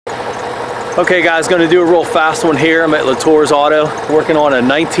Okay guys, going to do a real fast one here. I'm at Latour's Auto, working on a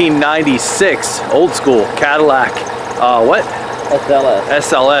 1996 old school Cadillac,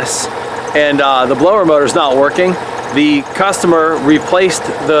 SLS. And the blower motor's not working. The customer replaced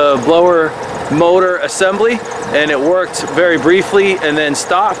the blower motor assembly and it worked very briefly and then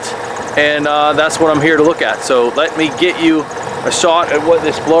stopped. And that's what I'm here to look at. So let me get you a shot at what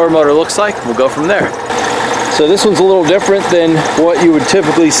this blower motor looks like. We'll go from there. So this one's a little different than what you would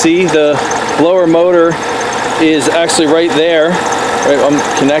typically see. The blower motor is actually right there. I'm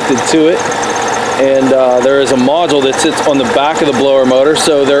connected to it. And there is a module that sits on the back of the blower motor.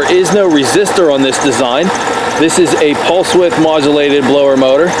 So there is no resistor on this design. This is a pulse width modulated blower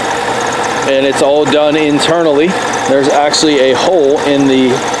motor. And it's all done internally. There's actually a hole in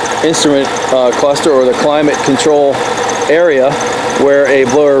the instrument cluster or the climate control area where a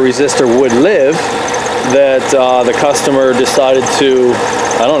blower resistor would live that the customer decided to,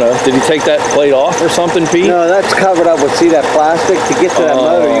 I don't know, did he take that plate off or something, Pete? No, that's covered up with, see that plastic? To get to that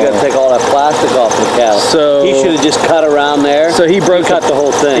motor, you got to take all that plastic off the cattle. So he should have just cut around there. So he cut the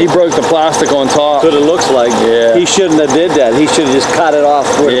whole thing. He broke the plastic on top. That's what it looks like. Yeah. He shouldn't have did that. He should have just cut it off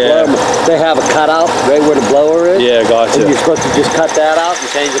where the blower. They have a cutout right where the blower is. Yeah, gotcha. And you're supposed to just cut that out and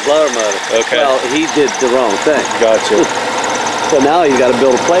change the blower motor. Okay. Well, he did the wrong thing. Gotcha. So now you got to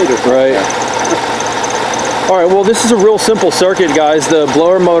build a plate or something. Right. All right, well, this is a real simple circuit, guys. The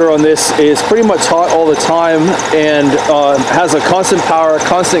blower motor on this is pretty much hot all the time and has a constant power,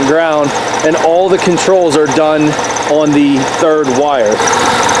 constant ground, and all the controls are done on the third wire.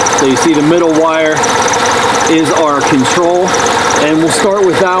 So you see the middle wire is our control, and we'll start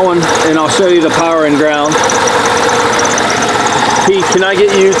with that one, and I'll show you the power and ground. Pete, can I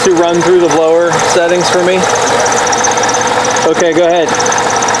get you to run through the blower settings for me? Okay, go ahead.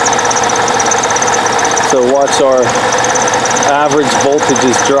 So watch, our average voltage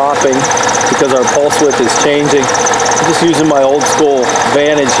is dropping because our pulse width is changing. I'm just using my old school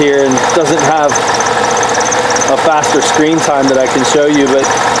Vantage here and doesn't have a faster screen time that I can show you, but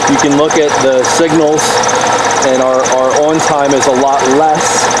you can look at the signals and our on time is a lot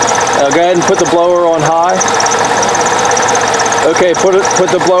less. Go ahead and put the blower on high. Okay, put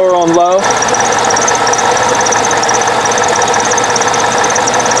the blower on low.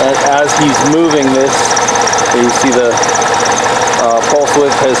 And as he's moving this, you see the pulse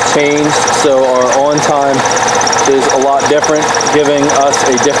width has changed, so our on time is a lot different, giving us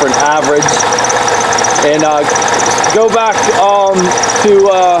a different average. And go back to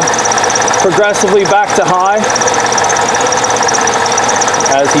progressively back to high.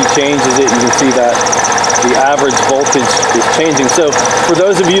 As he changes it, you can see that the average voltage is changing. So for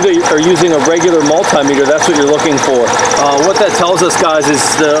those of you that are using a regular multimeter, that's what you're looking for. What that tells us, guys, is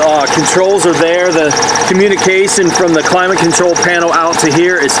the controls are there. The communication from the climate control panel out to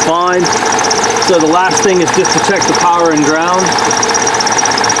here is fine. So the last thing is just to check the power and ground.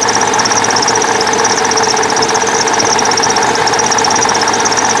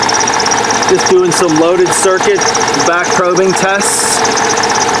 Just doing some loaded circuit back probing tests.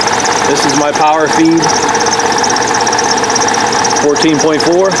 This is my power feed,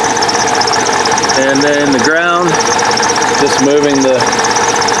 14.4, and then the ground, just moving the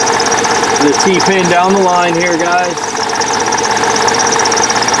T-pin down the line here, guys.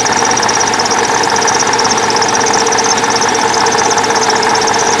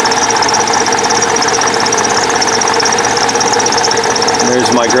 And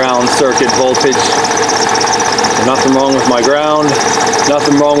there's my ground circuit voltage. Nothing wrong with my ground,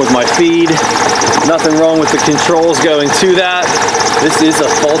 nothing wrong with my feed, nothing wrong with the controls going to that. This is a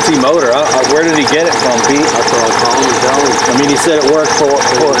faulty motor. Where did he get it from, Pete? That's what I'm calling it. I mean, he said it worked for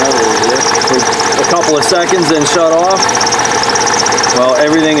a couple of seconds and shut off. Well,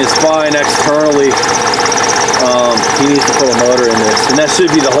 everything is fine externally. He needs to put a motor in this, and that should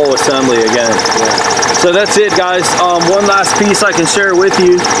be the whole assembly again. Yeah. So that's it, guys. One last piece I can share with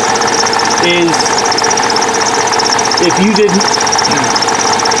you is if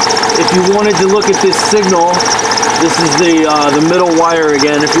you wanted to look at this signal, this is the middle wire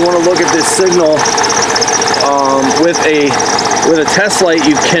again. If you want to look at this signal with a test light,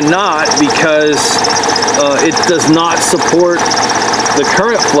 you cannot, because it does not support the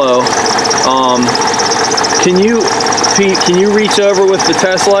current flow. Pete, can you reach over with the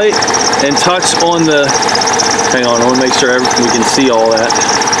test light and touch on the? Hang on, I want to make sure we can see all that.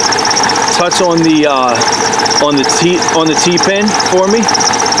 Touch on the T-pin for me.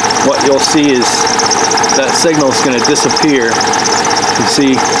 What you'll see is that signal is going to disappear. You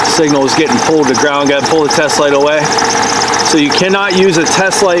see, signal is getting pulled to ground. Got to pull the test light away. So you cannot use a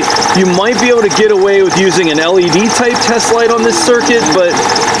test light. You might be able to get away with using an LED type test light on this circuit, but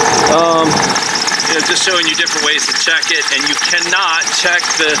Just showing you different ways to check it, and you cannot check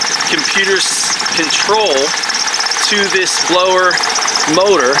the computer's control to this blower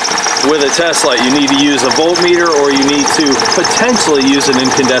motor with a test light. You need to use a voltmeter, or you need to potentially use an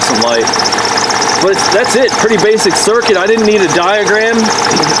incandescent light. But that's it, pretty basic circuit. I didn't need a diagram.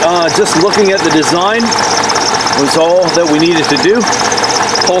 Just looking at the design was all that we needed to do.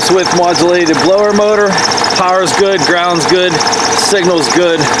 Pulse width modulated blower motor, power's good, ground's good, signal's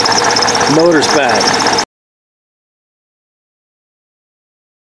good, motor's bad.